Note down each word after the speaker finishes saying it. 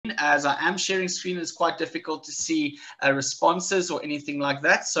as I am sharing screen. It's quite difficult to see responses or anything like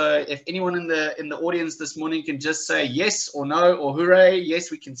that. So if anyone in the audience this morning can just say yes or no or hooray,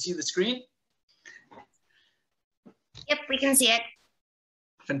 yes, we can see the screen. Yep, we can see it.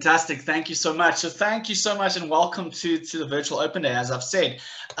 Fantastic. Thank you so much. So thank you so much and welcome to the virtual open day. As I've said,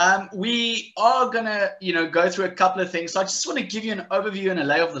 we are going to, go through a couple of things. So I just want to give you an overview and a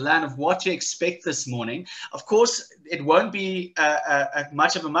lay of the land of what to expect this morning. Of course, it won't be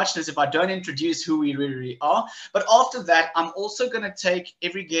much of a muchness if I don't introduce who we really are. But after that, I'm also going to take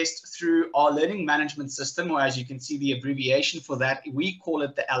every guest through our learning management system, or as you can see, the abbreviation for that, we call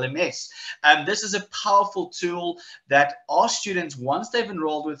it the LMS. This is a powerful tool that our students, once they've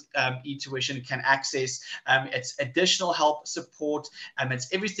enrolled with eTuition, can access. It's additional help, support, it's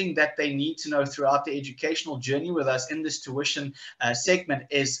everything that they need to know throughout the educational journey with us in this tuition segment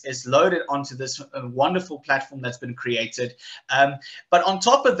is loaded onto this wonderful platform that's been created. But on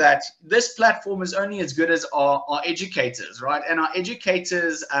top of that, this platform is only as good as our educators, right? And our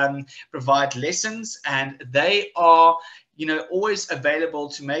educators provide lessons, and they are always available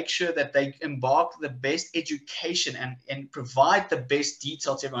to make sure that they embark the best education and provide the best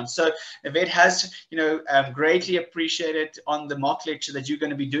detail to everyone. So Yvette has, greatly appreciated on the mock lecture that you're going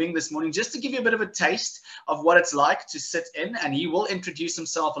to be doing this morning, just to give you a bit of a taste of what it's like to sit in, and he will introduce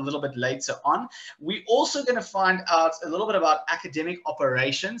himself a little bit later on. We're also going to find out a little bit about academic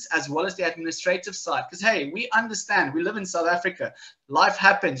operations as well as the administrative side, because, hey, we understand, we live in South Africa. Life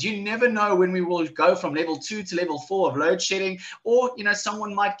happens. You never know when we will go from level 2 to level 4 of load shedding, or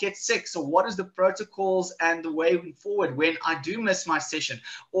someone might get sick. So what is the protocols and the way forward when I do miss my session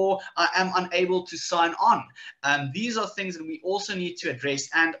or I am unable to sign on? These are things that we also need to address.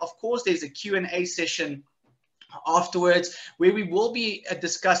 And of course, there's a Q&A session afterwards, where we will be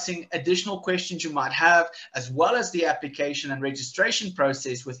discussing additional questions you might have, as well as the application and registration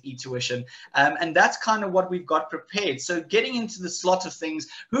process with eTuition. And that's kind of what we've got prepared. So getting into the slot of things,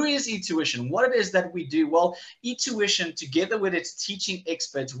 who is eTuition? What it is that we do? Well, eTuition, together with its teaching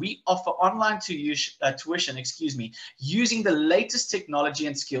experts, we offer online tuition, using the latest technology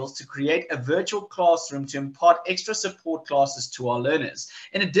and skills to create a virtual classroom to impart extra support classes to our learners.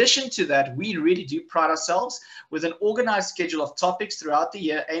 In addition to that, we really do pride ourselves with an organized schedule of topics throughout the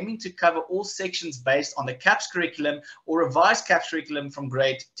year, aiming to cover all sections based on the CAPS curriculum or revised CAPS curriculum from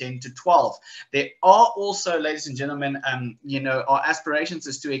grade 10 to 12. There are also, ladies and gentlemen, our aspirations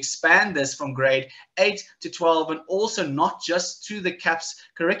is to expand this from grade 8 to 12, and also not just to the CAPS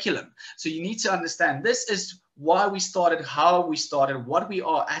curriculum. So you need to understand, this is why we started, how we started, what we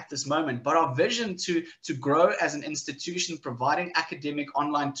are at this moment. But our vision to grow as an institution providing academic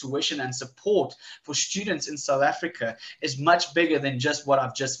online tuition and support for students in South Africa is much bigger than just what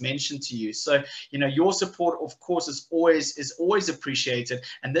I've just mentioned to you. So, your support, of course, is always appreciated.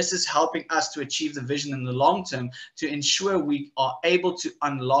 And this is helping us to achieve the vision in the long term to ensure we are able to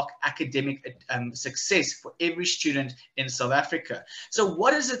unlock academic success for every student in South Africa. So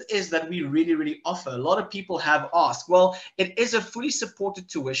what is that we really, really offer? A lot of people have asked. Well, it is a fully supported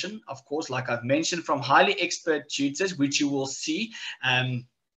tuition, of course, like I've mentioned, from highly expert tutors, which you will see,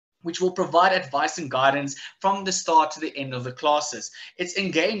 which will provide advice and guidance from the start to the end of the classes. It's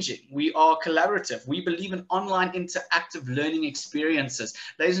engaging. We are collaborative. We believe in online interactive learning experiences.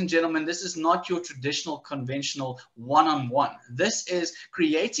 Ladies and gentlemen, this is not your traditional conventional one-on-one. This is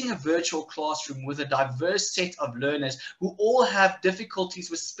creating a virtual classroom with a diverse set of learners who all have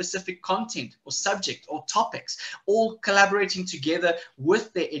difficulties with specific content or subject or topics, all collaborating together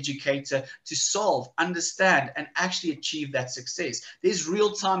with their educator to solve, understand, and actually achieve that success. There's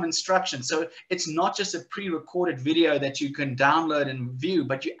real-time instruction. So it's not just a pre-recorded video that you can download and view,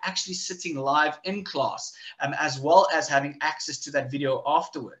 but you're actually sitting live in class, as well as having access to that video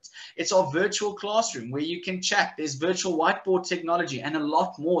afterwards. It's our virtual classroom where you can chat. There's virtual whiteboard technology and a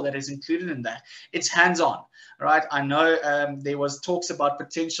lot more that is included in that. It's hands-on, right? I know there was talks about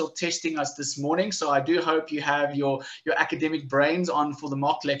potential testing us this morning, so I do hope you have your academic brains on for the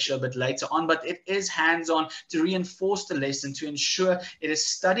mock lecture a bit later on, but it is hands-on to reinforce the lesson, to ensure it is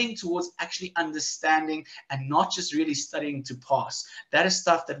studying towards actually understanding and not just really studying to pass. That is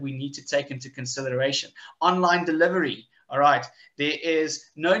stuff that we need to take into consideration. Online delivery. All right, there is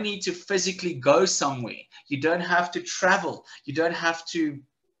no need to physically go somewhere. You don't have to travel. You don't have to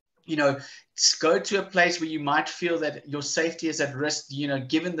go to a place where you might feel that your safety is at risk,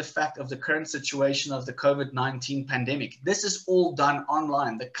 given the fact of the current situation of the COVID-19 pandemic. This is all done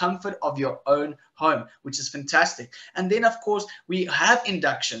online, the comfort of your own home, which is fantastic. And then, of course, we have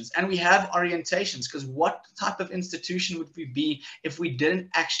inductions and we have orientations, because what type of institution would we be if we didn't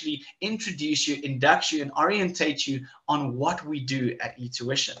actually introduce you, induct you, and orientate you on what we do at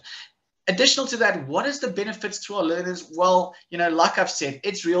eTuition? Additional to that, what is the benefits to our learners? Well, like I've said,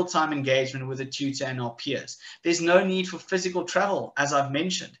 it's real-time engagement with a tutor and our peers. There's no need for physical travel, as I've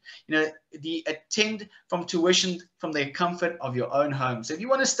mentioned. The attend from tuition from the comfort of your own home. So if you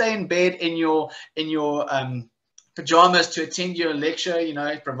want to stay in bed in your pajamas to attend your lecture,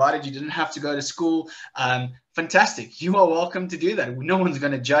 provided you didn't have to go to school, fantastic. You are welcome to do that. No one's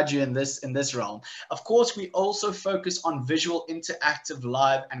going to judge you in this realm. Of course, we also focus on visual, interactive,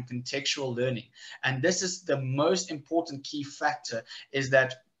 live, and contextual learning. And this is the most important key factor, is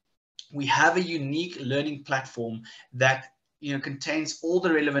that we have a unique learning platform that contains all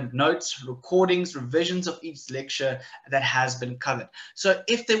the relevant notes, recordings, revisions of each lecture that has been covered. So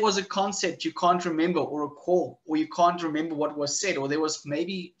if there was a concept you can't remember or recall, or you can't remember what was said, or there was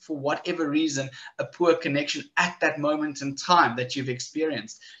maybe, for whatever reason, a poor connection at that moment in time that you've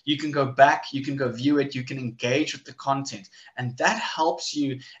experienced, you can go back, you can go view it, you can engage with the content. And that helps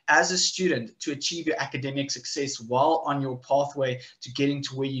you as a student to achieve your academic success while on your pathway to getting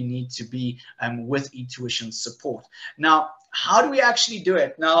to where you need to be with eTuition support. Now, how do we actually do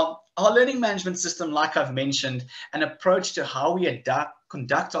it? Now, our learning management system, like I've mentioned, an approach to how we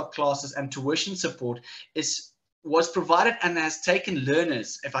conduct our classes and tuition support was provided and has taken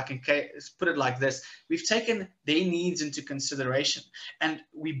learners, if I can put it like this, we've taken their needs into consideration. And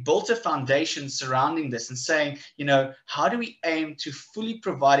we built a foundation surrounding this and saying, how do we aim to fully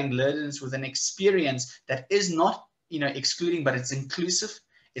providing learners with an experience that is not, excluding, but it's inclusive,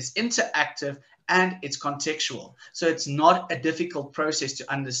 it's interactive, and it's contextual. So it's not a difficult process to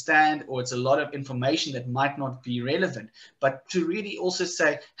understand, or it's a lot of information that might not be relevant, but to really also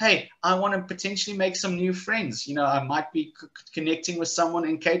say, hey, I want to potentially make some new friends. I might be connecting with someone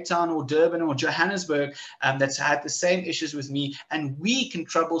in Cape Town or Durban or Johannesburg that's had the same issues with me, and we can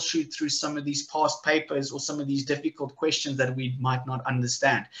troubleshoot through some of these past papers or some of these difficult questions that we might not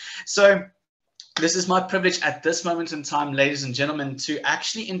understand. So this is my privilege at this moment in time, ladies and gentlemen, to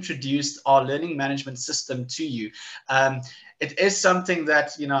actually introduce our learning management system to you. It is something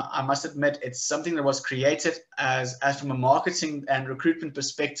that, I must admit, it's something that was created as from a marketing and recruitment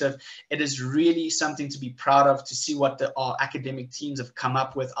perspective. It is really something to be proud of, to see what our academic teams have come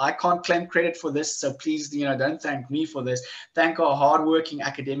up with. I can't claim credit for this, so please, don't thank me for this. Thank our hardworking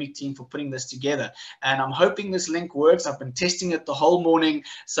academic team for putting this together. And I'm hoping this link works. I've been testing it the whole morning,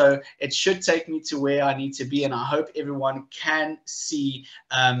 so it should take me to where I need to be. And I hope everyone can see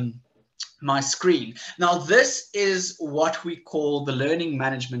my screen. Now, this is what we call the learning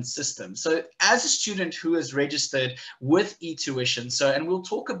management system. So as a student who is registered with eTuition, and we'll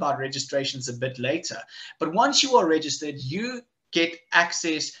talk about registrations a bit later, but once you are registered, you get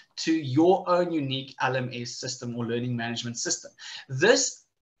access to your own unique LMS system or learning management system. This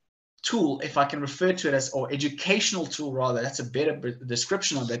tool, if I can refer to it as, or educational tool rather, that's a better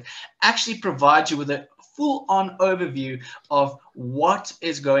description of it, actually provides you with a full-on overview of what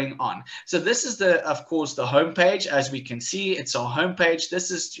is going on. So this is of course, the homepage. As we can see, it's our homepage. This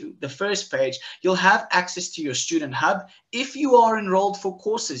is the first page. You'll have access to your student hub. If you are enrolled for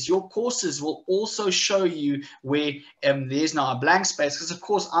courses, your courses will also show you where there's now a blank space, because of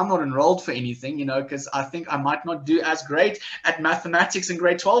course I'm not enrolled for anything, because I think I might not do as great at mathematics in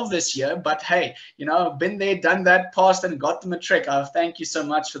grade 12 this year, but hey, I've been there, done that, passed and got the matric. Thank you so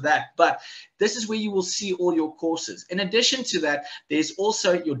much for that. But this is where you will see all your courses. In addition to that, there's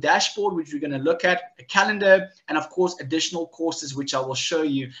also your dashboard, which we're going to look at, a calendar, and of course, additional courses, which I will show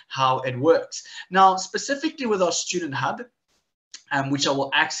you how it works. Now, specifically with our student hub, which I will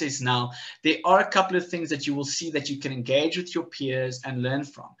access now, there are a couple of things that you will see that you can engage with your peers and learn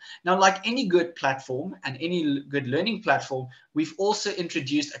from. Now, like any good platform and any good learning platform, we've also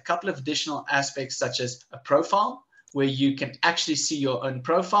introduced a couple of additional aspects, such as a profile, where you can actually see your own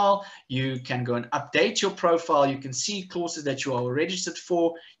profile. You can go and update your profile. You can see courses that you are registered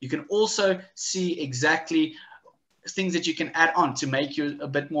for. You can also see exactly things that you can add on to make you a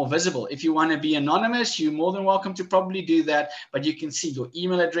bit more visible. If you want to be anonymous, you're more than welcome to probably do that, but you can see your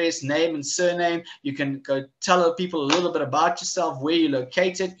email address, name and surname. You can go tell people a little bit about yourself, where you're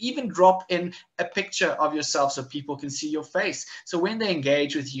located, even drop in a picture of yourself so people can see your face. So when they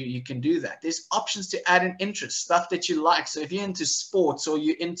engage with you, you can do that. There's options to add an interest, stuff that you like. So if you're into sports, or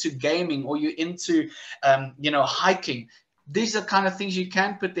you're into gaming, or you're into, hiking, these are kind of things you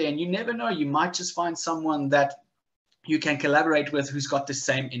can put there, and you never know, you might just find someone that you can collaborate with who's got the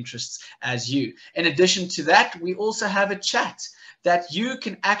same interests as you. In addition to that, we also have a chat that you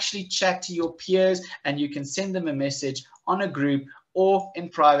can actually chat to your peers, and you can send them a message on a group or in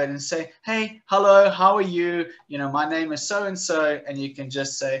private and say, hey, hello, how are you? You know, my name is so-and-so, and you can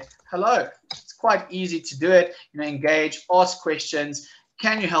just say, hello. It's quite easy to do it, you know, engage, ask questions,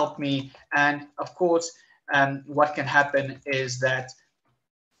 can you help me? And of course, what can happen is that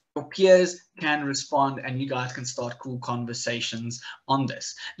your peers can respond, and you guys can start cool conversations on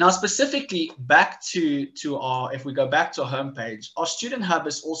this. Now, specifically back to our, if we go back to our homepage, our Student Hub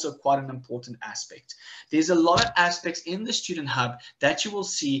is also quite an important aspect. There's a lot of aspects in the Student Hub that you will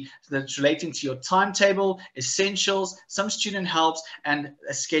see that's relating to your timetable, essentials, some student helps, and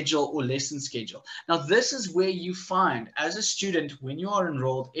a schedule or lesson schedule. Now, this is where you find, as a student, when you are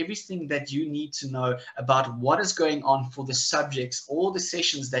enrolled, everything that you need to know about what is going on for the subjects or the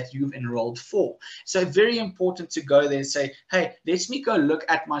sessions that you've enrolled for. So very important to go there and say, hey, let me go look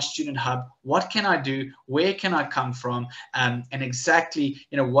at my Student Hub. What can I do? Where can I come from? And exactly,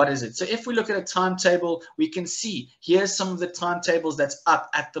 you know, what is it? So if we look at a timetable, we can see here's some of the timetables that's up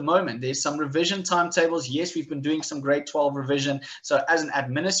at the moment. There's some revision timetables. Yes, we've been doing some grade 12 revision. So as an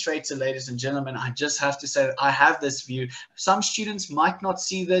administrator, ladies and gentlemen, I just have to say that I have this view. Some students might not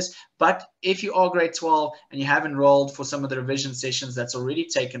see this, but if you are grade 12 and you have enrolled for some of the revision sessions that's already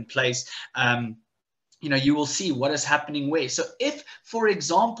taken place, you know, you will see what is happening where. So if, for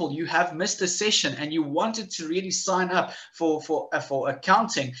example, you have missed a session and you wanted to really sign up for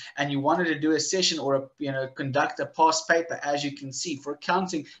accounting, and you wanted to do a session or conduct a past paper, as you can see for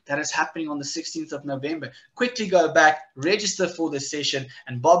accounting that is happening on the 16th of November, quickly go back, register for the session,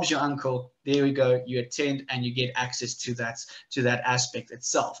 and Bob's your uncle. There we go. You attend and you get access to that aspect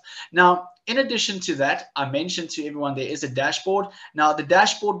itself. Now, in addition to that, I mentioned to everyone there is a dashboard. Now, the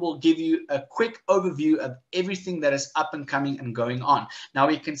dashboard will give you a quick overview of everything that is up and coming and going on. Now,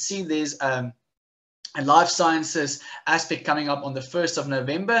 we can see there's a life sciences aspect coming up on the 1st of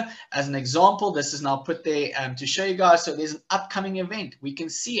November. As an example, this is now put there to show you guys. So there's an upcoming event. We can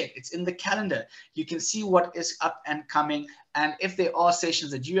see it. It's in the calendar. You can see what is up and coming. And if there are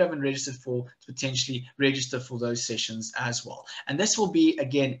sessions that you haven't registered for, potentially register for those sessions as well. And this will be,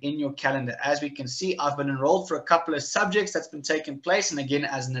 again, in your calendar. As we can see, I've been enrolled for a couple of subjects that's been taking place. And again,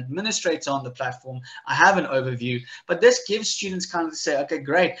 as an administrator on the platform, I have an overview. But this gives students kind of to say, okay,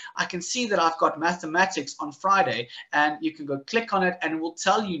 great. I can see that I've got mathematics on Friday. And you can go click on it, and it will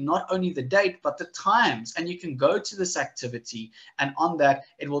tell you not only the date, but the times. And you can go to this activity. And on that,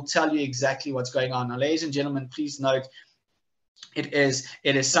 it will tell you exactly what's going on. Now, ladies and gentlemen, please note, it is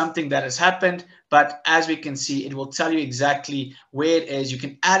something that has happened, but as we can see, it will tell you exactly where it is. You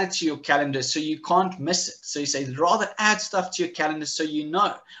can add it to your calendar so you can't miss it. So you say, rather add stuff to your calendar so you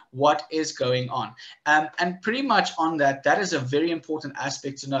know what is going on. And pretty much on that is a very important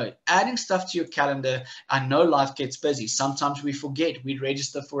aspect to know. Adding stuff to your calendar, I know life gets busy. Sometimes we forget, we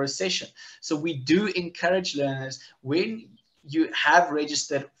register for a session. So we do encourage learners, when you have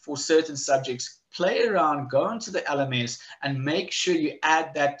registered for certain subjects, play around, go into the LMS, and make sure you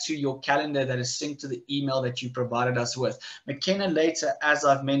add that to your calendar that is synced to the email that you provided us with. McKenna later, as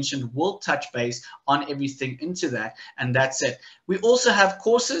I've mentioned, will touch base on everything into that, and that's it. We also have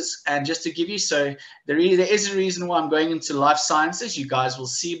courses, and just to give you, so there is a reason why I'm going into life sciences, you guys will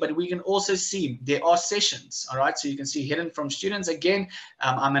see, but we can also see there are sessions, all right? So you can see hidden from students. Again,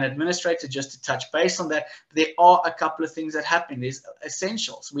 I'm an administrator, just to touch base on that. There are a couple of things that happen. There's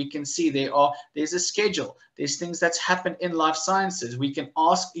essentials. We can see there's a schedule. There's things that's happened in life sciences. We can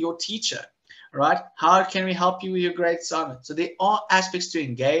ask your teacher, right? How can we help you with your grade assignment? So there are aspects to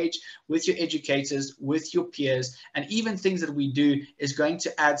engage with your educators, with your peers, and even things that we do is going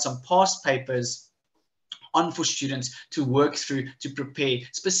to add some past papers on for students to work through, to prepare,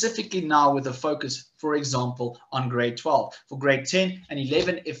 specifically now with a focus, for example, on grade 12. For grade 10 and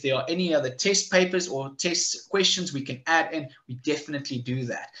 11, if there are any other test papers or test questions we can add in, we definitely do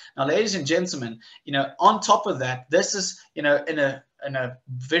that. Now, ladies and gentlemen, on top of that, this is, in a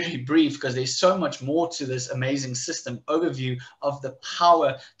very brief, because there's so much more to this amazing system, overview of the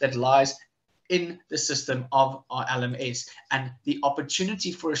power that lies in the system of our LMS, and the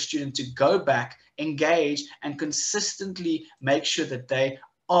opportunity for a student to go back, engage, and consistently make sure that they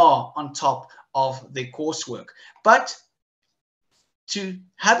are on top of their coursework. But to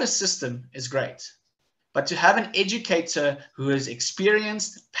have a system is great. But to have an educator who is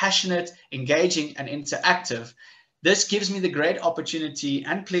experienced, passionate, engaging, and interactive, This gives me the great opportunity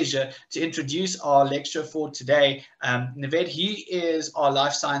and pleasure to introduce our lecturer for today, Naved. He is our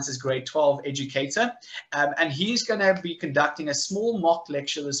Life Sciences Grade 12 educator, and he's going to be conducting a small mock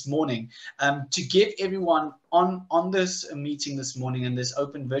lecture this morning to give everyone on this meeting this morning in this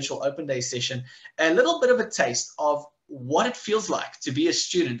virtual open day session a little bit of a taste of what it feels like to be a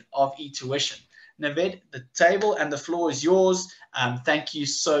student of eTuition. Naved, the table and the floor is yours. Thank you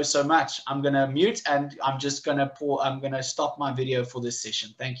so much. I'm going to mute and I'm going to stop my video for this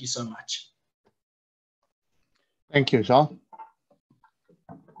session. Thank you so much. Thank you, Sean.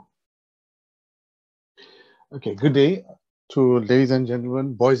 Okay, good day to ladies and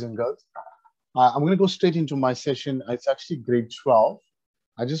gentlemen, boys and girls. I'm going to go straight into my session. It's actually grade 12.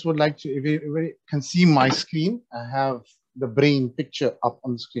 I just would like to, if you can see my screen, I have the brain picture up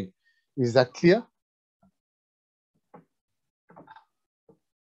on the screen. Is that clear?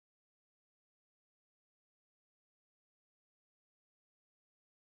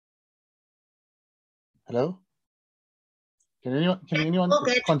 Hello? Can anyone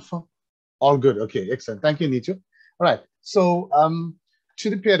confirm? All good. Okay, excellent. Thank you, Nitu. All right. So to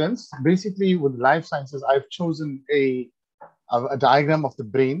the parents, basically with life sciences, I've chosen a diagram of the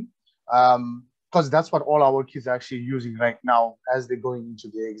brain because that's what all our kids are actually using right now as they're going into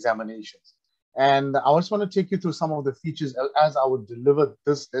their examinations. And I just want to take you through some of the features as I would deliver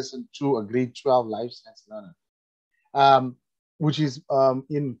this lesson to a grade 12 life science learner, which is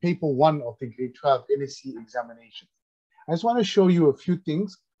in paper 1 of the grade 12 NSC examination. I just want to show you a few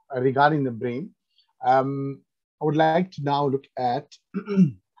things regarding the brain. I would like to now look at,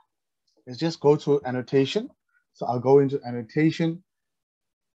 let's just go to annotation. So I'll go into annotation,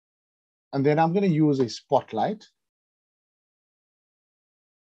 and then I'm going to use a spotlight.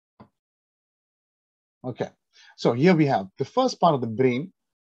 Okay, so here we have the first part of the brain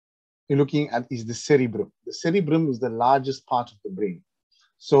you're looking at is the cerebrum. The cerebrum is the largest part of the brain.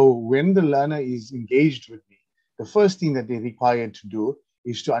 So when the learner is engaged with me, the first thing that they're required to do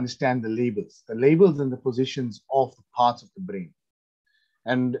is to understand the labels and the positions of the parts of the brain.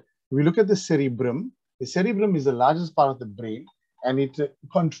 And we look at the cerebrum. The cerebrum is the largest part of the brain, and it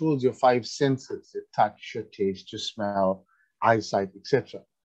controls your 5 senses: your touch, your taste, your smell, eyesight, etc.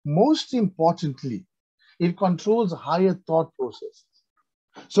 Most importantly, it controls higher thought processes.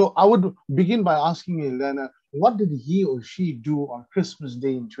 So I would begin by asking a learner, what did he or she do on Christmas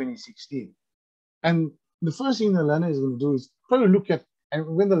Day in 2016? And the first thing the learner is going to do is probably look at, and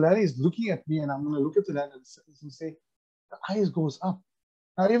when the learner is looking at me and I'm going to look at the learner and say, the eyes goes up.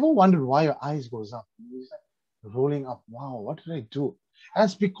 Now, you ever wondered why your eyes goes up? It's like rolling up. Wow, what did I do?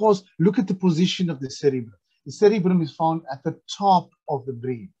 That's because look at the position of the cerebrum. The cerebrum is found at the top of the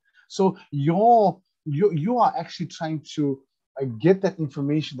brain. So you are actually trying to get that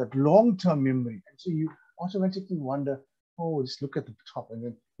information, that long-term memory. And so you automatically wonder, oh, just look at the top. And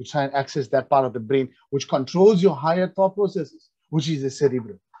then you try and access that part of the brain, which controls your higher thought processes, which is the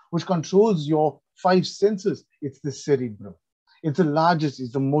cerebrum, which controls your 5 senses. It's the cerebrum. It's the largest,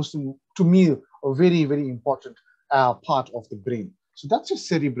 it's the most, to me, a very, very important part of the brain. So that's your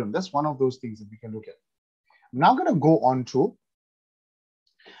cerebrum. That's one of those things that we can look at. I'm now going to go on to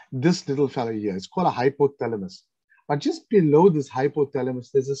this little fellow here. It's called a hypothalamus. But just below this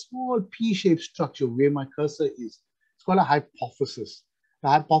hypothalamus, there's a small P-shaped structure where my cursor is. It's called a hypophysis, the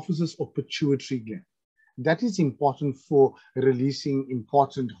hypophysis of pituitary gland. That is important for releasing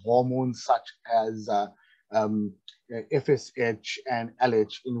important hormones such as FSH and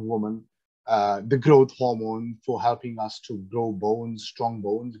LH in women, the growth hormone for helping us to grow bones, strong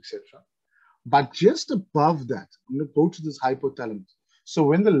bones, etc. But just above that, I'm going to go to this hypothalamus. So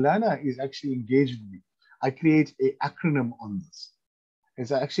when the learner is actually engaged with me, I create an acronym on this.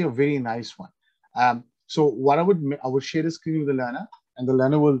 It's actually a very nice one. So what I would share the screen with the learner, and the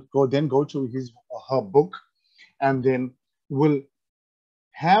learner will go to his or her book, and then will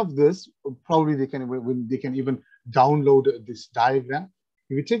have this. Probably they can even download this diagram.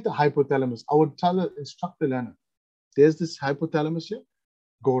 If you take the hypothalamus, I would instruct the learner. There's this hypothalamus here.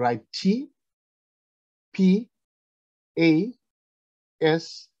 Go write T, P, A,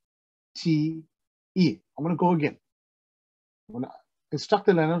 S, T, E. I'm going to go again. I'm going to instruct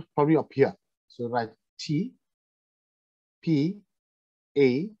the learner probably up here. So write T, P,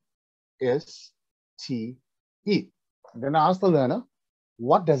 A, S, T, E. And then I ask the learner,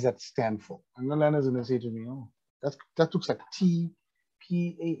 what does that stand for? And the learner is going to say to me, oh, that looks like T,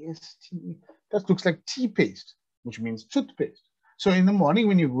 P, A, S, T, E. That looks like tea paste, which means toothpaste. So in the morning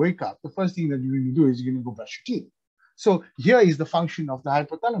when you wake up, the first thing that you do is you're going to go brush your teeth. So here is the function of the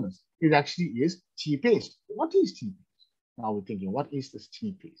hypothalamus. It actually is tea paste. What is tea paste? Now we're thinking, what is this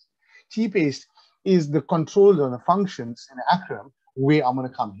tea paste? Tea paste is the controls or the functions in an acronym where I'm going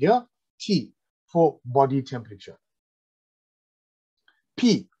to come here. T for body temperature.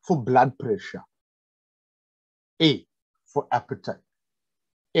 P for blood pressure. A for appetite.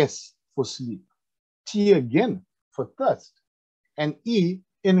 S for sleep. T again for thirst. And E,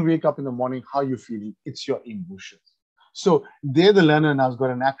 in wake up in the morning, how you feeling? It's your emotions. So there the learner now has got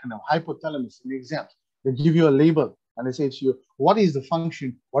an acronym, hypothalamus, in the exams. They give you a label and they say to you, what is the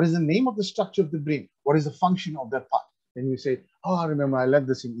function? What is the name of the structure of the brain? What is the function of that part? And you say, oh, I remember, I learned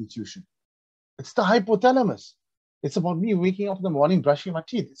this in eTuition. It's the hypothalamus. It's about me waking up in the morning, brushing my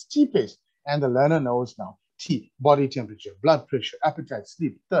teeth. It's T-pace. And the learner knows now. T, body temperature, blood pressure, appetite,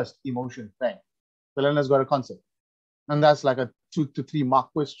 sleep, thirst, emotion, bang. The learner's got a concept. And that's like a 2 to 3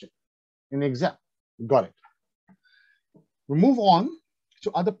 mark question in the exam. Got it. We move on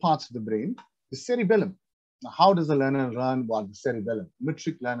to other parts of the brain, the cerebellum. Now, how does the learner learn about the cerebellum?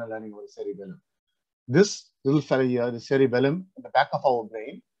 Metric learner learning about the cerebellum. This little fella here, the cerebellum, at the back of our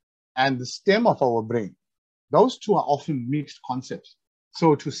brain, and the stem of our brain. Those two are often mixed concepts.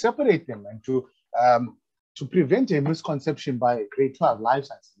 So to separate them and to prevent a misconception by a grade 12 life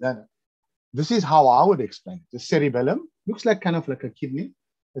science learner, this is how I would explain it. The cerebellum looks like kind of like a kidney.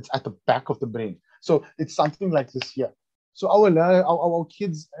 It's at the back of the brain. So it's something like this here. So our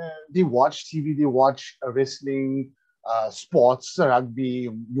kids, they watch TV, they watch wrestling, sports, rugby,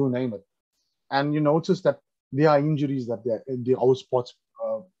 you name it. And you notice that there are injuries that our sports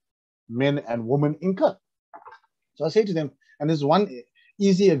men and women incur. So I say to them, and there's one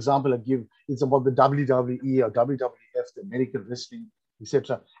easy example I give, it's about the WWE or WWF, the American wrestling,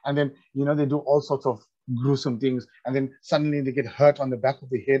 etc. And then, they do all sorts of gruesome things. And then suddenly they get hurt on the back of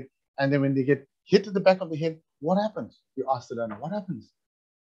the head. And then when they get hit at the back of the head, what happens? You ask the learner, what happens?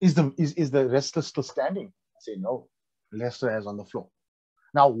 Is the wrestler still standing? I say, no, the wrestler is on the floor.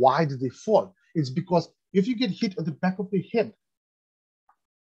 Now, why did they fall? It's because if you get hit at the back of the head,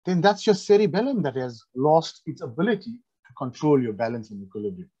 then that's your cerebellum that has lost its ability to control your balance and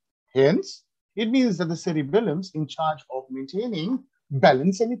equilibrium. Hence, it means that the cerebellum's in charge of maintaining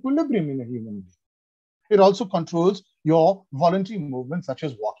balance and equilibrium in a human being. It also controls your voluntary movements such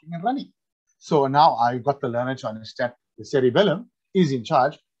as walking and running. So now I got the learner to understand the cerebellum is in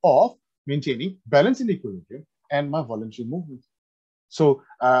charge of maintaining balance and equilibrium and my voluntary movements. So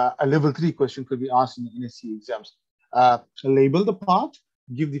a level 3 question could be asked in the NSC exams. Label the part,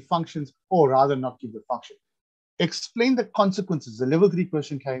 give the functions, or rather not give the function. Explain the consequences. The level 3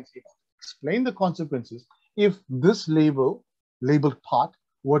 question can say, explain the consequences if this labeled part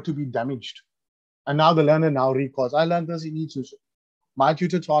were to be damaged. And now the learner now recalls, I learned this in eTuition. My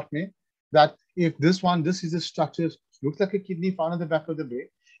tutor taught me that if this is the structure, looks like a kidney found at the back of the brain.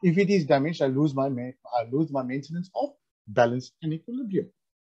 If it is damaged, I lose my maintenance of balance and equilibrium.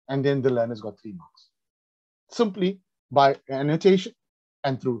 And then the learner's got 3 marks. Simply by annotation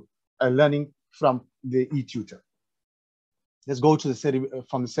and through learning from the eTutor. Let's go to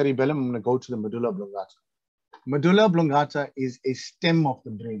from the cerebellum. I'm going to go to the medulla oblongata. Medulla oblongata is a stem of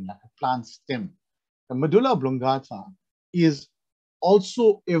the brain, like a plant stem. The medulla oblongata is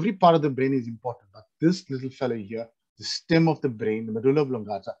also, every part of the brain is important, but this little fellow here, the stem of the brain, the medulla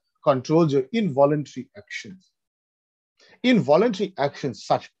oblongata, controls your involuntary actions. Involuntary actions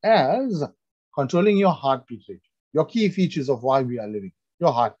such as controlling your heartbeat rate, your key features of why we are living,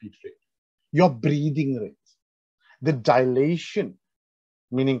 your heartbeat rate, your breathing rate, the dilation,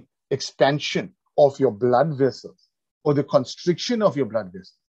 meaning expansion of your blood vessels, or the constriction of your blood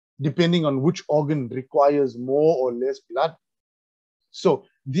vessels, depending on which organ requires more or less blood. So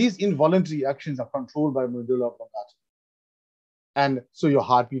these involuntary actions are controlled by medulla oblongata. And so your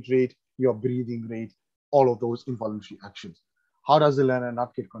heartbeat rate, your breathing rate, all of those involuntary actions. How does the learner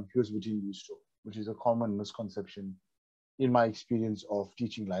not get confused between these two, which is a common misconception in my experience of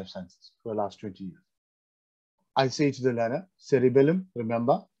teaching life sciences for the last 20 years. I say to the learner, cerebellum,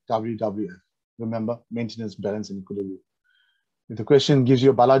 remember, WWF, remember, maintenance, balance, and equilibrium. If the question gives you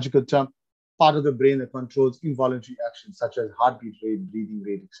a biological term, part of the brain that controls involuntary actions such as heartbeat rate, breathing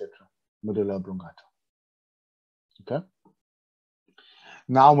rate, etc., medulla oblongata. Okay.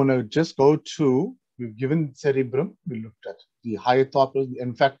 Now I'm going to just go to, we've given cerebrum, we looked at the higher thought process.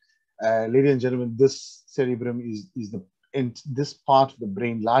 In fact, ladies and gentlemen, this cerebrum is this part of the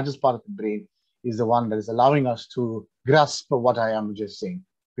brain, largest part of the brain, is the one that is allowing us to grasp what I am just saying,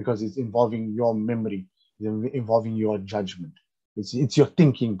 because it's involving your memory, involving your judgment. It's your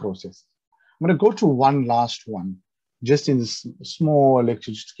thinking process. I'm going to go to one last one, just in this small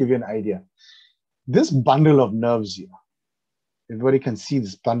lecture, just to give you an idea. This bundle of nerves here, everybody can see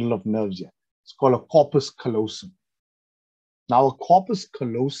this bundle of nerves here. It's called a corpus callosum. Now, a corpus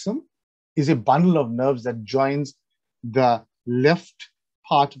callosum is a bundle of nerves that joins the left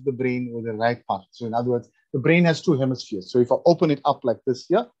part of the brain with the right part. So in other words, the brain has two hemispheres. So if I open it up like this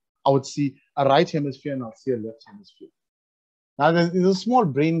here, I would see a right hemisphere and I'll see a left hemisphere. Now there's a small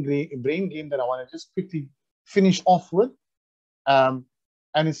brain game that I want to just quickly finish off with.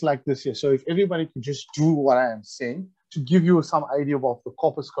 And it's like this here. So if everybody could just do what I am saying to give you some idea of the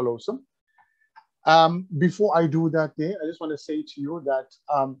corpus callosum. Before I do that there, I just want to say to you that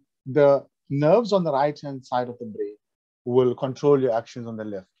the nerves on the right-hand side of the brain will control your actions on the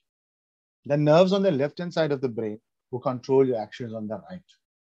left. The nerves on the left-hand side of the brain will control your actions on the right.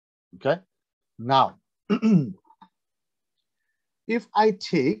 Okay? Now, if I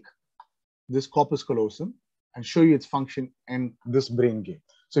take this corpus callosum and show you its function in this brain game.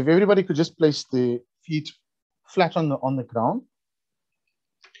 So if everybody could just place the feet flat on the ground.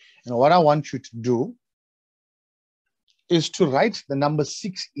 And what I want you to do is to write the number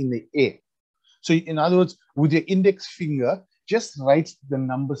 6 in the air. So in other words, with your index finger, just write the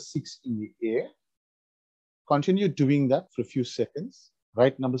number 6 in the air. Continue doing that for a few seconds.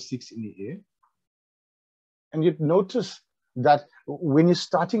 Write number 6 in the air. And you'd notice that when you're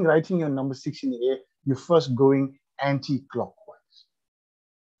starting writing your number 6 in the air, you're first going anti-clockwise.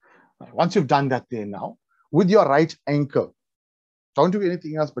 Once you've done that there now, with your right ankle, don't do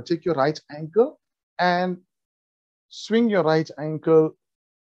anything else, but take your right ankle and swing your right ankle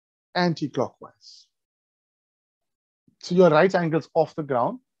anti-clockwise. So your right ankle's off the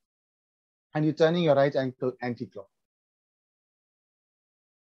ground and you're turning your right ankle anti-clockwise.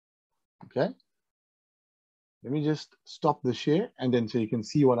 Okay. Let me just stop the share and then so you can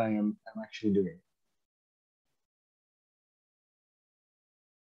see what I'm actually doing.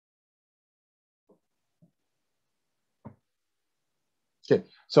 Okay,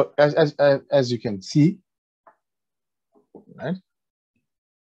 so as you can see, right?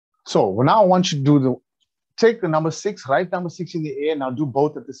 So now I want you to take the number 6, write number 6 in the air, now do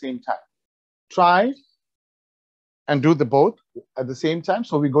both at the same time. Try and do the both at the same time.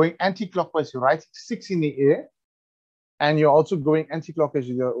 So we're going anti-clockwise. You write 6 in the air, and you're also going anti-clockwise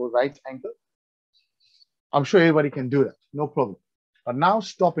with your right ankle. I'm sure everybody can do that, no problem. But now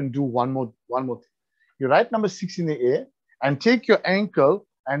stop and do one more thing. You write number 6 in the air and take your ankle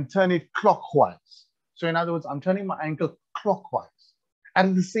and turn it clockwise. So in other words, I'm turning my ankle clockwise. And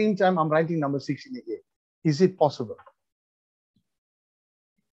at the same time, I'm writing number 6 in the air. Is it possible?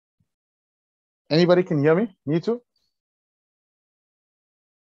 Anybody can hear me? Me too?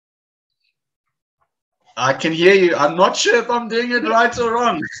 I can hear you. I'm not sure if I'm doing it right or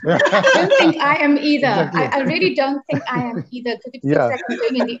wrong. I don't think I am either. Exactly. I really don't think I am either because it feels like I'm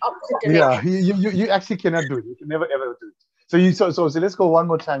going in the opposite direction. Yeah, you actually cannot do it. You can never ever do it. So let's go one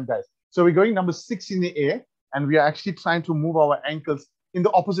more time, guys. So we're going number 6 in the air, and we are actually trying to move our ankles in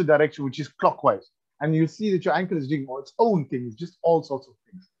the opposite direction, which is clockwise. And you see that your ankle is doing its own thing. It's just all sorts of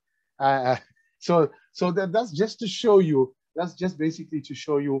things. So that's just to show you. That's just basically to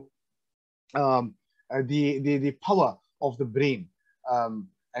show you the power of the brain, and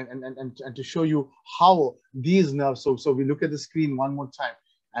to show you how these nerves. So we look at the screen one more time,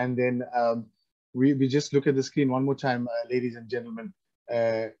 and then we just look at the screen one more time, ladies and gentlemen,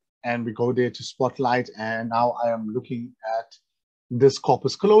 and we go there to spotlight. And now I am looking at this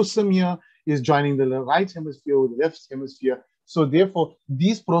corpus callosum here is joining the right hemisphere with the left hemisphere. So therefore,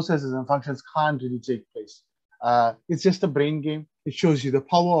 these processes and functions can't really take place. It's just a brain game. It shows you the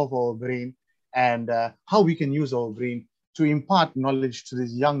power of our brain and how we can use our brain to impart knowledge to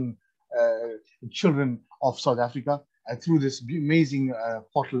these young children of South Africa through this amazing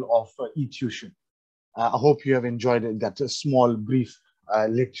portal of eTuition. I hope you have enjoyed that small, brief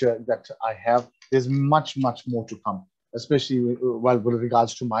lecture that I have. There's much, much more to come, especially with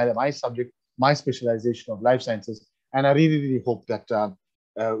regards to my subject, my specialization of life sciences. And I really, really hope that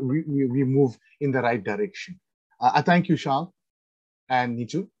we move in the right direction. I thank you, Charles and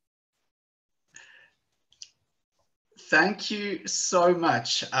Nitu. Thank you so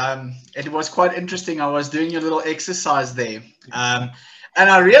much. It was quite interesting. I was doing a little exercise there. And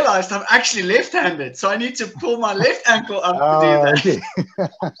I realized I'm actually left-handed, so I need to pull my left ankle up to do that. Okay.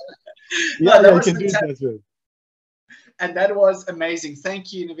 Yeah, you can do it as well. And that was amazing.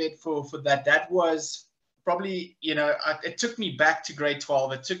 Thank you, Naved, for that. That was probably, it took me back to grade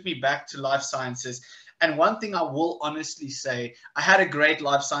 12. It took me back to life sciences. And one thing I will honestly say, I had a great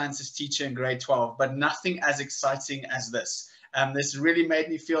life sciences teacher in grade 12, but nothing as exciting as this. This really made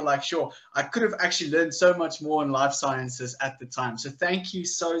me feel like, sure, I could have actually learned so much more in life sciences at the time. So thank you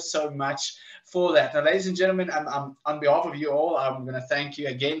so much for that. Now, ladies and gentlemen, on behalf of you all, I'm going to thank you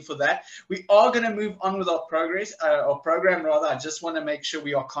again for that. We are going to move on with our program rather. I just want to make sure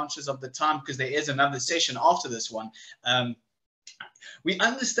we are conscious of the time because there is another session after this one. We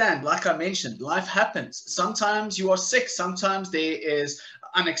understand, like I mentioned, life happens. Sometimes you are sick. Sometimes there is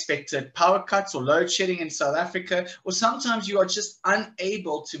unexpected power cuts or load shedding in South Africa, or sometimes you are just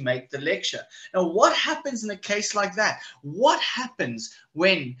unable to make the lecture. Now, what happens in a case like that? What happens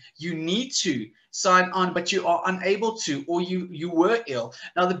when you need to sign on, but you are unable to, or you were ill?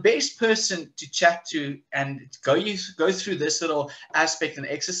 Now, the best person to chat to and go through this little aspect and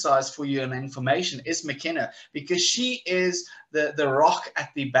exercise for you and information is McKenna, because she is the rock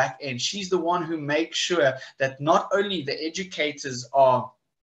at the back end. She's the one who makes sure that not only the educators are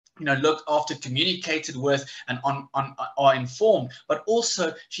looked after, communicated with, and are informed, but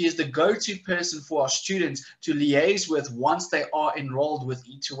also she is the go-to person for our students to liaise with once they are enrolled with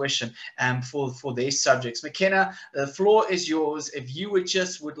eTuition for their subjects. McKenna, the floor is yours. If you would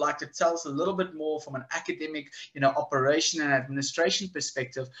like to tell us a little bit more from an academic, operation and administration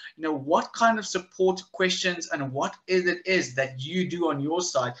perspective, what kind of support questions and what it is that you do on your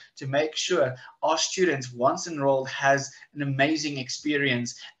side to make sure our students, once enrolled, has an amazing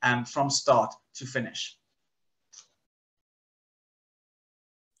experience from start to finish.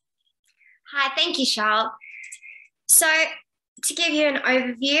 Hi, thank you, Charles. So to give you an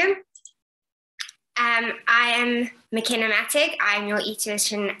overview, I am McKenna Matic. I'm your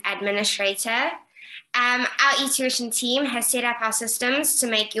eTuition administrator. Our eTuition team has set up our systems to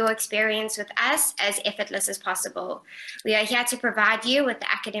make your experience with us as effortless as possible. We are here to provide you with the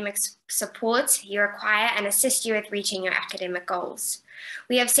academic support you require and assist you with reaching your academic goals.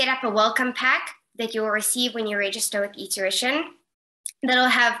 We have set up a welcome pack that you will receive when you register with eTuition that'll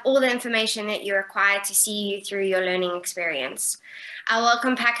have all the information that you require to see you through your learning experience. Our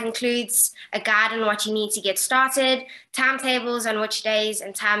welcome pack includes a guide on what you need to get started, timetables on which days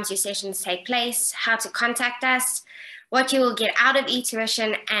and times your sessions take place, how to contact us, what you will get out of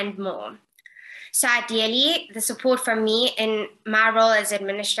eTuition, and more. So ideally, the support from me in my role as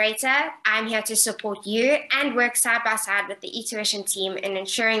administrator, I'm here to support you and work side by side with the eTuition team in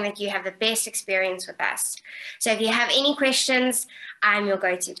ensuring that you have the best experience with us. So if you have any questions, I'm your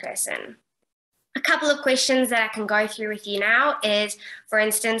go-to person. A couple of questions that I can go through with you now is, for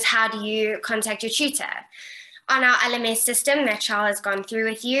instance, how do you contact your tutor? On our LMS system that Charles has gone through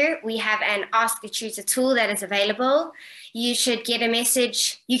with you, we have an Ask a Tutor tool that is available. You should get a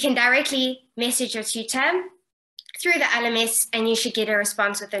message. You can directly message your tutor through the LMS and you should get a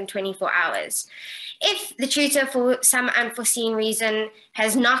response within 24 hours. If the tutor, for some unforeseen reason,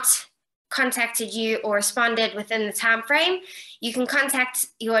 has not contacted you or responded within the time frame, you can contact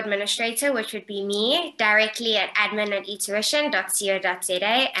your administrator, which would be me, directly at admin@etuition.co.za,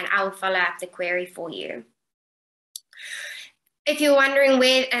 and I will follow up the query for you. If you're wondering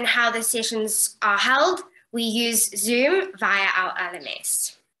where and how the sessions are held, we use Zoom via our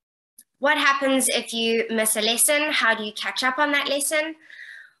LMS. What happens if you miss a lesson? How do you catch up on that lesson?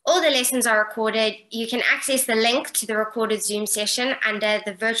 All the lessons are recorded. You can access the link to the recorded Zoom session under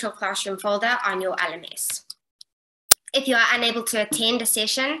the virtual classroom folder on your LMS. If you are unable to attend a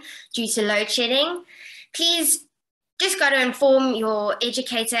session due to load shedding, please just got to inform your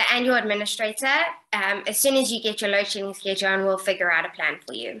educator and your administrator. As soon as you get your load shedding schedule, and we'll figure out a plan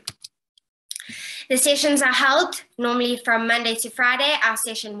for you. The sessions are held normally from Monday to Friday. Our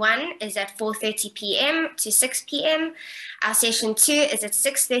session 1 is at 4:30 p.m. to 6 p.m. Our session 2 is at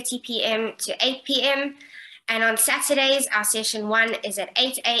 6:30 p.m. to 8 p.m. And on Saturdays, our session 1 is at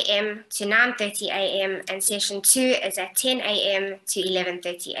 8 a.m. to 9:30 a.m. and session 2 is at 10 a.m. to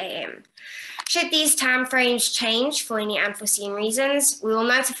 11:30 a.m. Should these time frames change for any unforeseen reasons, we will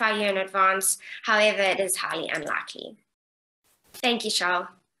notify you in advance. However, it is highly unlikely. Thank you, Charles.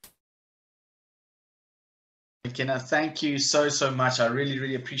 McKenna, thank you so much. I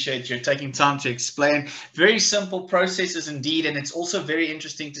really appreciate you taking time to explain. Very simple processes indeed, and it's also very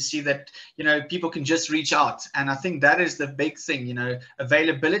interesting to see that people can just reach out, and I think that is the big thing.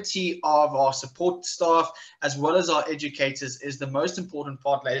 Availability of our support staff as well as our educators is the most important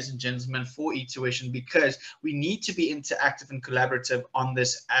part, ladies and gentlemen, for eTuition, because we need to be interactive and collaborative on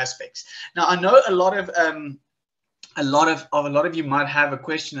this aspect. Now, I know a lot of a lot of you might have a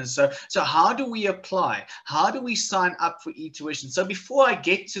question. And so how do we apply? How do we sign up for eTuition? So before I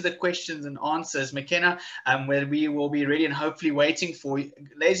get to the questions and answers, McKenna, where we will be ready and hopefully waiting for you,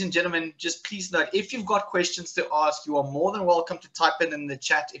 ladies and gentlemen, just please note, if you've got questions to ask, you are more than welcome to type it in the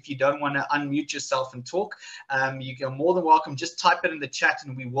chat. If you don't want to unmute yourself and talk, you are more than welcome. Just type it in the chat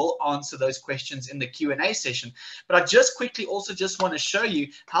and we will answer those questions in the Q&A session. But I just quickly also just want to show you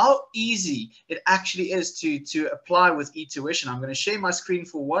how easy it actually is to apply with eTuition. I'm going to share my screen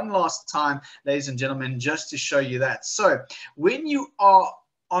for one last time, ladies and gentlemen, just to show you that. So when you are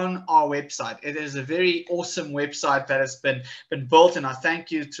on our website, it is a very awesome website that has been built, and I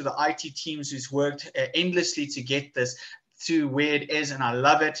thank you to the IT teams who's worked endlessly to get this to where it is, and I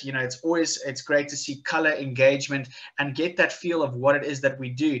love it. You know, it's great to see color engagement and get that feel of what it is that we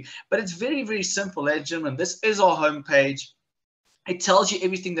do. But it's very, very simple, ladies and gentlemen. This is our homepage. It tells you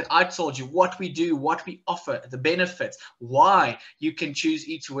everything that I told you, what we do, what we offer, the benefits, why you can choose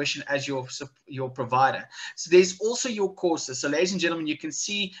eTuition as your provider. So there's also your courses. So ladies and gentlemen, you can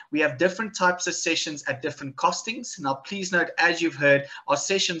see we have different types of sessions at different costings. Now, please note, as you've heard, our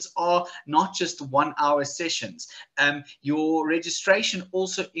sessions are not just 1 hour sessions. Your registration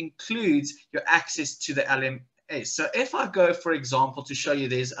also includes your access to the LM. So if I go, for example, to show you,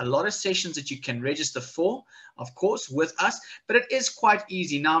 there's a lot of sessions that you can register for, of course, with us, but it is quite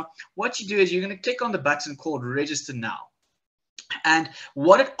easy. Now, what you do is you're going to click on the button called Register Now. And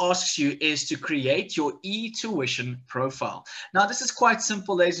what it asks you is to create your eTuition profile. Now, this is quite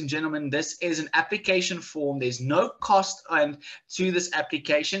simple, ladies and gentlemen. This is an application form. There's no cost to this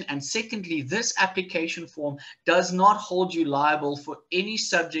application. And secondly, this application form does not hold you liable for any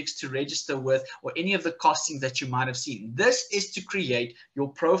subjects to register with or any of the costings that you might have seen. This is to create your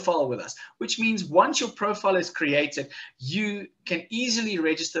profile with us, which means once your profile is created, you can easily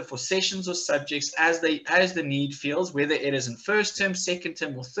register for sessions or subjects as the need feels, whether it is in first term, second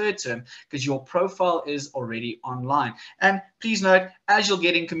term, or third term, because your profile is already online. And please note, as you're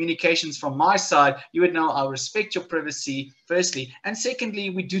getting communications from my side, you would know I respect your privacy, firstly. And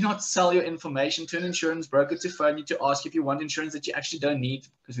secondly, we do not sell your information to an insurance broker to phone you to ask if you want insurance that you actually don't need,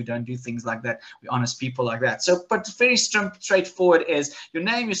 because we don't do things like that. We're honest people like that. So, but very straightforward is your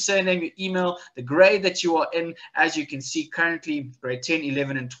name, your surname, your email, the grade that you are in. As you can see, currently grade 10,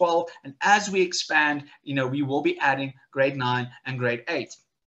 11, and 12. And as we expand, you know, we will be adding grade 9 and grade 8.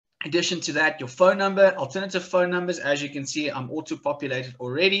 In addition to that, your phone number, alternative phone numbers, as you can see, I'm auto-populated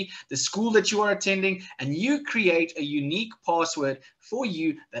already, the school that you are attending, and you create a unique password for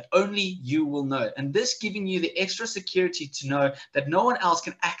you that only you will know. And this giving you the extra security to know that no one else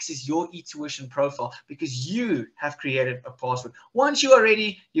can access your eTuition profile because you have created a password. Once you are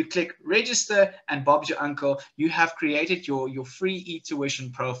ready, you click register and Bob's your uncle. You have created your free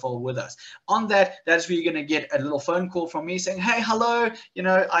eTuition profile with us. On that's where you're going to get a little phone call from me saying, hey, hello, you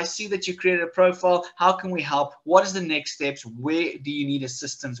know, I see that you created a profile. How can we help? What is the next steps? Where do you need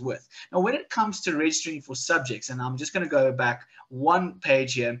assistance with? Now, when it comes to registering for subjects, and I'm just going to go back one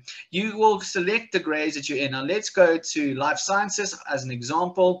page here, you will select the grades that you're in. Now, let's go to life sciences as an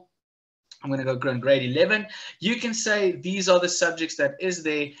example. I'm going to go grade 11. You can say these are the subjects that is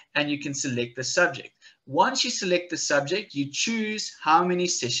there, and you can select the subject. Once you select the subject, you choose how many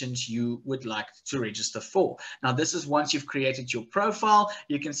sessions you would like to register for. Now, this is once you've created your profile,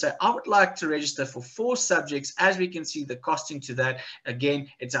 you can say, I would like to register for 4 subjects. As we can see, the costing to that, again,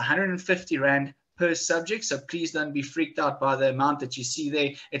 it's 150 Rand per subject. So please don't be freaked out by the amount that you see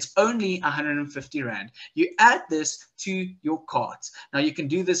there. It's only 150 Rand. You add this to your carts. Now, you can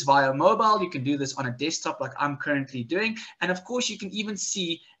do this via mobile. You can do this on a desktop like I'm currently doing. And of course, you can even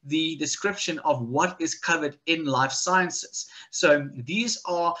see the description of what is covered in life sciences. So these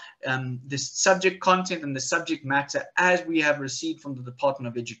are the subject content and the subject matter as we have received from the Department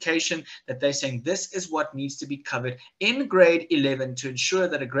of Education, that they're saying this is what needs to be covered in grade 11 to ensure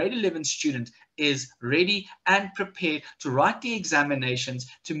that a grade 11 student is ready and prepared to write the examinations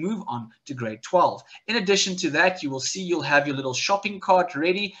to move on to grade 12. In addition to that, you will see you'll have your little shopping cart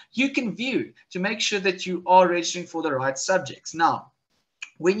ready. You can view to make sure that you are registering for the right subjects. Now,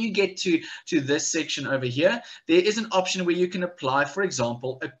 when you get to this section over here, there is an option where you can apply, for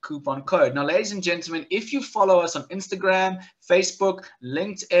example, a coupon code. Now, ladies and gentlemen, if you follow us on Instagram, Facebook,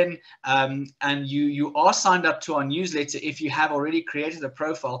 LinkedIn, and you are signed up to our newsletter, if you have already created a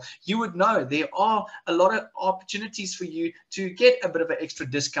profile, you would know there are a lot of opportunities for you to get a bit of an extra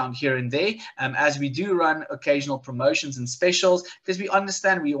discount here and there, as we do run occasional promotions and specials, because we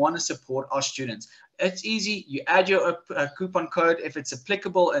understand we want to support our students. It's easy. You add your coupon code if it's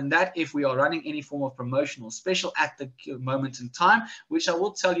applicable, and that if we are running any form of promotional special at the moment in time, which I will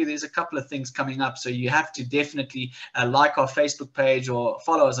tell you, there's a couple of things coming up. So you have to definitely like our Facebook page or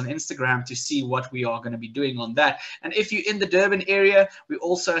follow us on Instagram to see what we are going to be doing on that. And if you're in the Durban area, we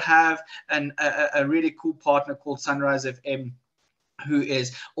also have a really cool partner called Sunrise FM, who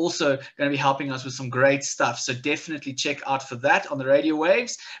is also going to be helping us with some great stuff. So definitely check out for that on the radio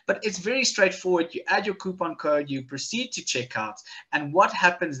waves. But it's very straightforward. You add your coupon code, you proceed to checkout. And what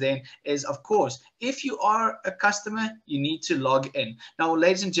happens then is, of course, if you are a customer, you need to log in. Now,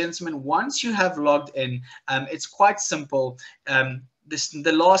 ladies and gentlemen, once you have logged in, it's quite simple.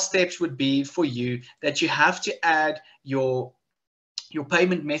 The last steps would be for you that you have to add your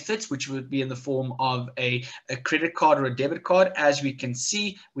payment methods, which would be in the form of a credit card or a debit card. As we can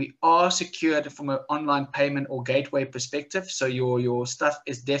see, we are secured from an online payment or gateway perspective. So your stuff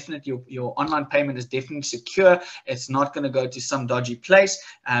is definitely, your online payment is definitely secure. It's not going to go to some dodgy place.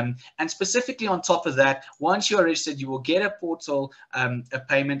 And specifically on top of that, once you are registered, you will get a portal, a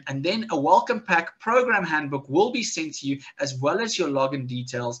payment, and then a welcome pack program handbook will be sent to you, as well as your login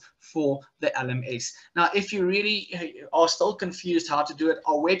details for the LMS. Now, if you really are still confused how to do it,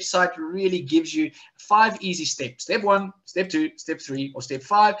 our website really gives you 5 easy steps. Step 1, step 2, step 3, or step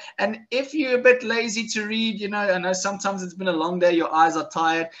 5. And if you're a bit lazy to read, I know sometimes it's been a long day, your eyes are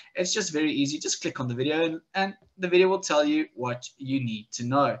tired, it's just very easy. Just click on the video and the video will tell you what you need to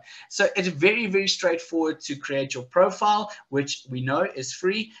know. So it's very, very straightforward to create your profile, which we know is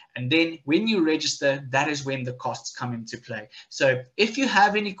free. And then when you register, that is when the costs come into play. So if you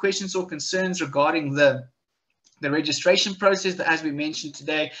have any questions or concerns regarding the registration process, as we mentioned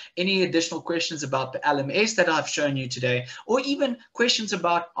today, any additional questions about the LMS that I've shown you today, or even questions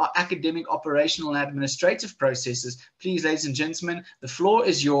about our academic, operational, and administrative processes, please, ladies and gentlemen, the floor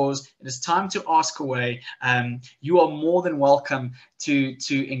is yours. It is time to ask away. You are more than welcome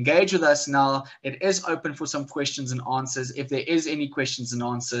to engage with us now. It is open for some questions and answers. If there is any questions and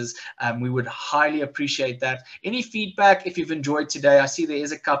answers, we would highly appreciate that. Any feedback, if you've enjoyed today, I see there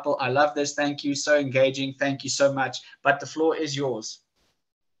is a couple. I love this. Thank you. So engaging. Thank you so much. But the floor is yours.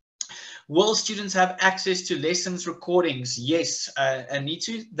 Will students have access to lessons recordings? Yes,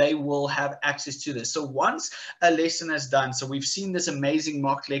 Anitu, they will have access to this. So once a lesson is done, so we've seen this amazing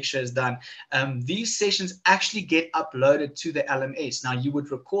mock lecture is done, these sessions actually get uploaded to the LMS. Now, you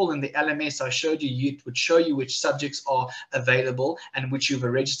would recall in the LMS I showed you, it would show you which subjects are available and which you've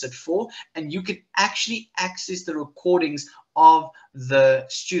registered for, and you can actually access the recordings of the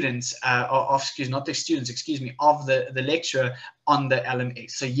students, of the lecturer on the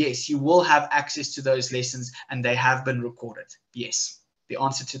LMS. So yes, you will have access to those lessons and they have been recorded. Yes, the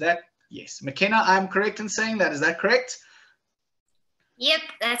answer to that, yes. McKenna, I'm correct in saying that, is that correct? Yep,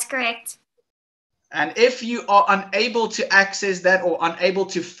 that's correct. And if you are unable to access that or unable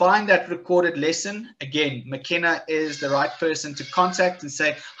to find that recorded lesson, again, McKenna is the right person to contact and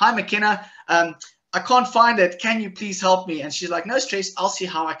say, hi, McKenna, I can't find it. Can you please help me? And she's like, no stress. I'll see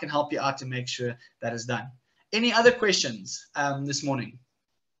how I can help you out to make sure that is done. Any other questions this morning?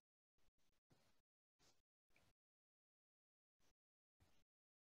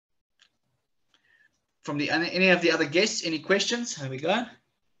 From any of the other guests, any questions? Here we go.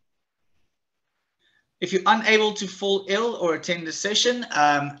 If you're unable to fall ill or attend the session,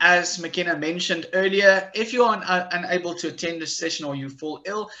 as McKenna mentioned earlier, if you are unable to attend the session or you fall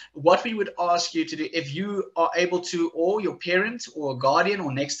ill, what we would ask you to do, if you are able to, or your parent or guardian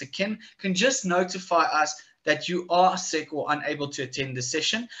or next of kin, can just notify us that you are sick or unable to attend the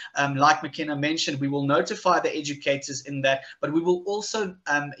session. Like McKenna mentioned, we will notify the educators in that, but we will also,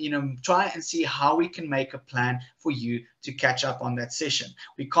 try and see how we can make a plan for you to catch up on that session.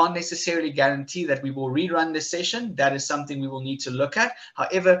 We can't necessarily guarantee that we will rerun the session. That is something we will need to look at.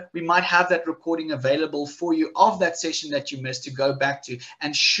 However, we might have that recording available for you of that session that you missed to go back to.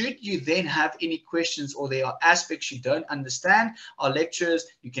 And should you then have any questions or there are aspects you don't understand, our lecturers,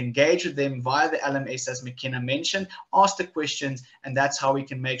 you can engage with them via the LMS, as McKenna mentioned, ask the questions, and that's how we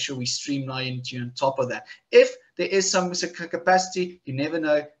can make sure we streamline you on top of that. If there is some capacity, you never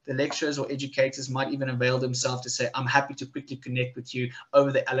know, the lecturers or educators might even avail themselves to say, I'm happy to quickly connect with you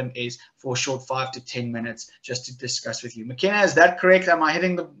over the LMS for a short 5 to 10 minutes just to discuss with you. McKenna, is that correct? Am I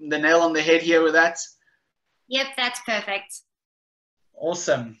hitting the nail on the head here with that? Yep, that's perfect.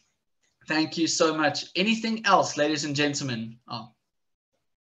 Awesome. Thank you so much. Anything else, ladies and gentlemen? Oh.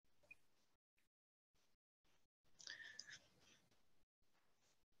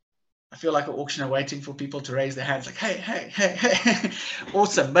 I feel like an auctioneer waiting for people to raise their hands like, hey, hey, hey, hey.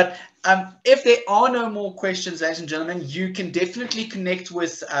 Awesome. But if there are no more questions, ladies and gentlemen, you can definitely connect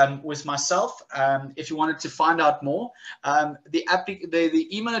with myself if you wanted to find out more. The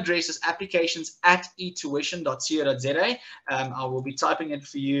email address is applications@etuition.co.za. I will be typing it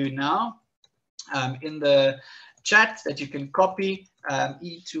for you now in the chat that you can copy.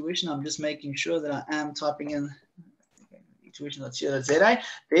 eTuition, I'm just making sure that I am typing in eTuition.co.za.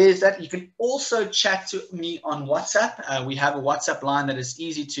 There's that. You can also chat to me on WhatsApp. We have a WhatsApp line that is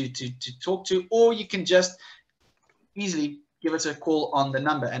easy to talk to, or you can just easily give us a call on the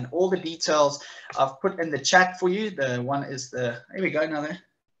number. And all the details I've put in the chat for you. The one is here we go now there.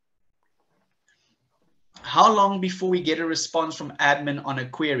 How long before we get a response from admin on a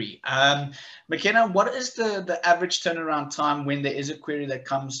query? McKenna, what is the average turnaround time when there is a query that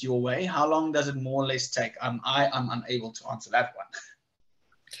comes your way? How long does it more or less take? I'm unable to answer that one.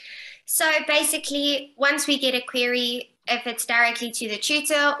 So basically, once we get a query, if it's directly to the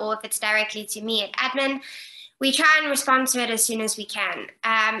tutor or if it's directly to me at admin, we try and respond to it as soon as we can.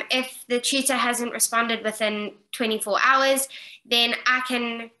 If the tutor hasn't responded within 24 hours, then I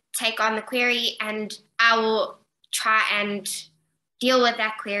can take on the query and I will try and deal with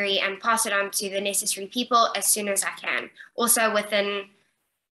that query and pass it on to the necessary people as soon as I can, also within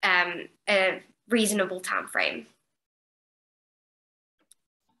a reasonable time frame.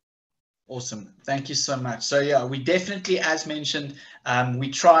 Awesome. Thank you so much. So yeah, we definitely, as mentioned,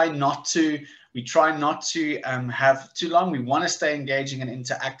 we try not to have too long. We want to stay engaging and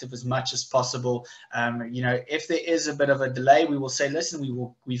interactive as much as possible. You know, if there is a bit of a delay, we will say, listen,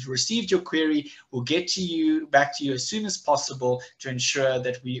 we've received your query. We'll get back to you as soon as possible to ensure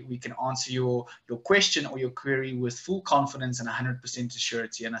that we can answer your question or your query with full confidence and 100%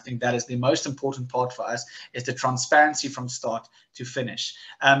 assurity. And I think that is the most important part for us, is the transparency from start to finish.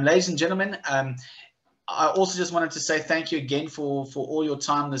 Ladies and gentlemen, I also just wanted to say thank you again for all your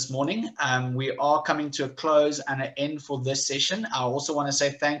time this morning. We are coming to a close and an end for this session. I also want to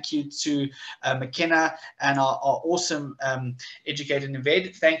say thank you to McKenna and our awesome educator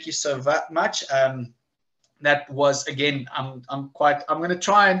Nived. Thank you so much. That was, again, I'm going to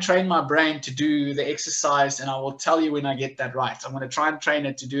try and train my brain to do the exercise, and I will tell you when I get that right. I'm going to try and train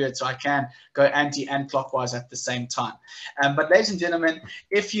it to do it so I can go anti and clockwise at the same time. But ladies and gentlemen,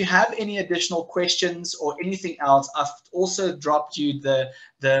 if you have any additional questions or anything else, I've also dropped you the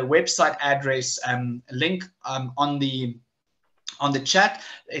website address link on the chat.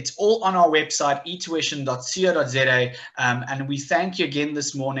 It's all on our website, etuition.co.za. And we thank you again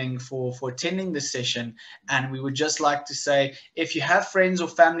this morning for attending this session. And we would just like to say, if you have friends or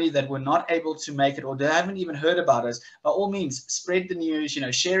family that were not able to make it or they haven't even heard about us, by all means, spread the news. You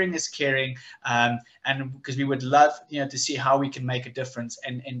know, sharing is caring. And because we would love, to see how we can make a difference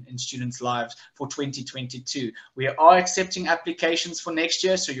in students' lives for 2022. We are accepting applications for next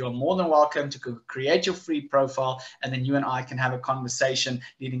year, so you're more than welcome to create your free profile, and then you and I can have a conversation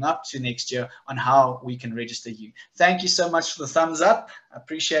leading up to next year on how we can register you. Thank you so much for the thumbs up. I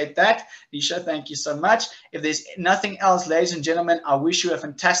appreciate that. Nisha, thank you so much. If there's nothing else, ladies and gentlemen, I wish you a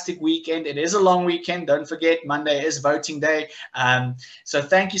fantastic weekend. It is a long weekend. Don't forget, Monday is voting day. So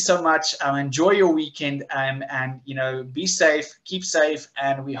thank you so much. Enjoy your weekend, and be safe, keep safe,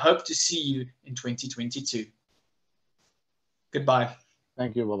 and we hope to see you in 2022. Goodbye.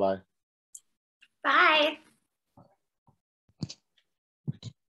 Thank you. Bye-bye. Bye.